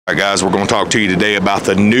All right, guys, we're going to talk to you today about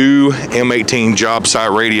the new M18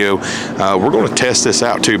 Jobsite Radio. We're going to test this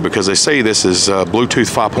out too, because they say this is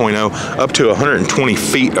Bluetooth 5.0, up to 120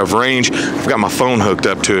 feet of range. I've got my phone hooked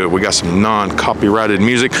up to it. We got some non-copyrighted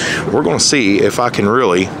music. We're going to see if I can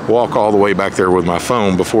really walk all the way back there with my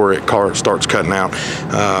phone before it starts cutting out.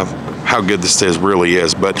 How good this really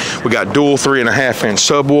is. But we got dual 3.5-inch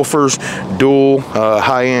subwoofers, dual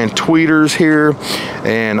high-end tweeters here,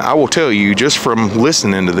 and I will tell you, just from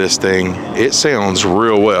listening to this thing, it sounds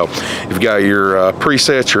real well. You've got your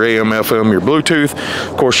presets, your AM, FM, your Bluetooth,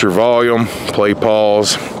 of course your volume, play,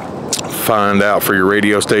 pause, find out for your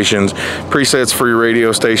radio stations, presets for your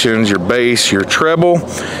radio stations, your bass, your treble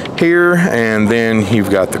here, and then you've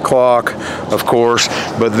got the clock, of course.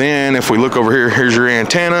 But then if we look over here, here's your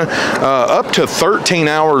antenna, up to 13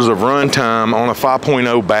 hours of runtime on a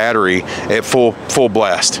 5.0 battery at full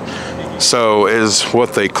blast. So is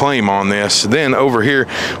what they claim on this. Then over here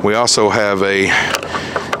we also have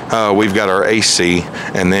we've got our AC,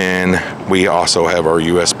 and then we also have our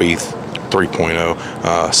USB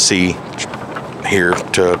 3.0 C here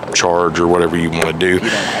to charge or whatever you want to do.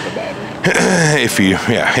 If you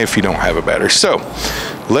don't have a battery. So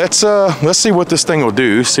let's see what this thing will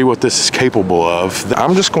do, see what this is capable of.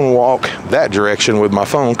 I'm just going to walk that direction with my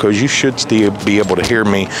phone, because you should still be able to hear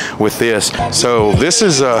me with this. So this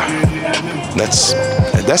is that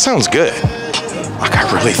sounds good. Like,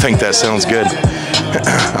 I really think that sounds good.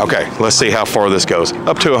 Okay, let's see how far this goes.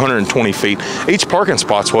 Up to 120 feet. Each parking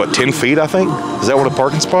spot's what, 10 feet, I think? Is that what a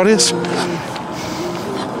parking spot is?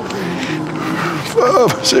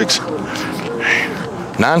 5, 6,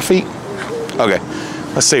 9 feet? Okay,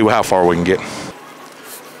 let's see how far we can get.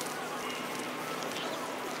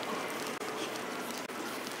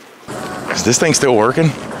 Is this thing still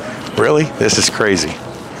working? Really? This is crazy.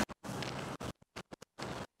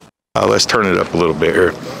 Let's turn it up a little bit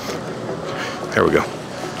here. There we go.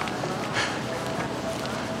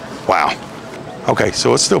 Wow. Okay,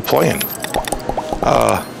 so it's still playing.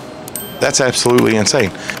 That's absolutely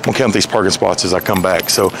insane. I'm gonna count these parking spots as I come back.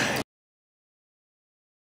 So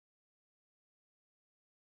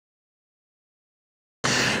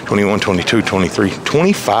 21, 22, 23,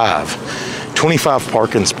 25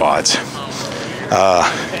 parking spots.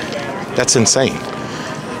 That's insane.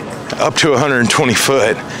 Up to 120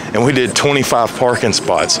 foot, and we did 25 parking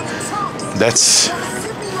spots. That's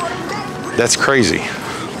crazy.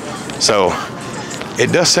 So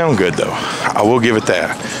it does sound good, though. I will give it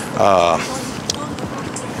that.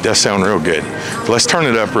 It does sound real good. Let's turn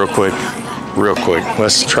it up real quick.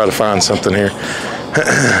 Let's try to find something here.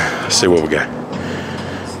 Let's see what we got.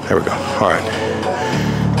 There we go. All right.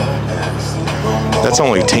 That's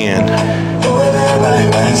only 10.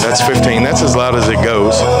 That's 15. That's as loud as it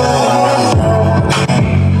goes.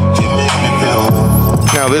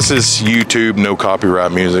 Now this is YouTube, no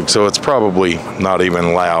copyright music, so it's probably not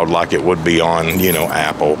even loud like it would be on, you know,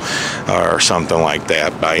 Apple or something like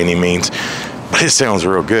that by any means. But it sounds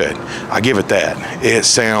real good. I give it that. It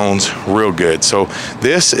sounds real good. So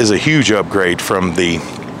this is a huge upgrade from the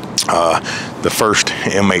first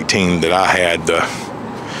M18 that I had, the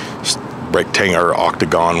rectangular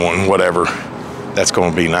octagon one, whatever. That's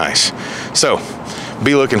going to be nice. So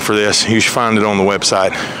be looking for this. You should find it on the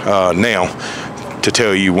website now to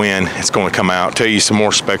tell you when it's going to come out, tell you some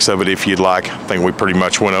more specs of it if you'd like. I think we pretty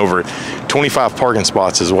much went over it. 25 parking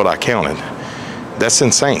spots is what I counted. That's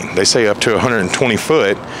insane. They say up to 120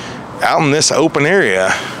 foot. Out in this open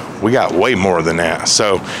area, we got way more than that.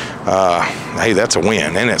 So hey, that's a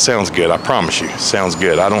win, and it sounds good. I promise you, it sounds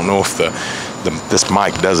good. I don't know if this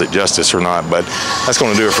mic does it justice or not, but that's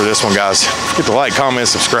going to do it for this one, guys. Hit the like, comment,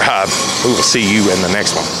 subscribe. We will see you in the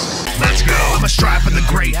next one. Let's go. I'm a strive for the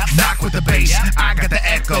great, knock with the bass. I got the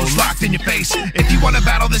echo locked in your face. If you want to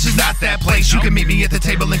battle, this is not that place. You can meet me at the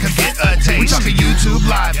table and come get a taste. We talk to YouTube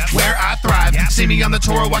Live, where I thrive. See me on the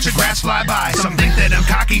Toro, watch a grass fly by. Some think that I'm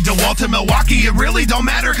cocky, DeWalt to Milwaukee. It really don't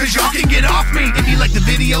matter, cause y'all can get off me. If you like the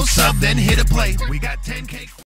video, sub, then hit a play. We got 10K.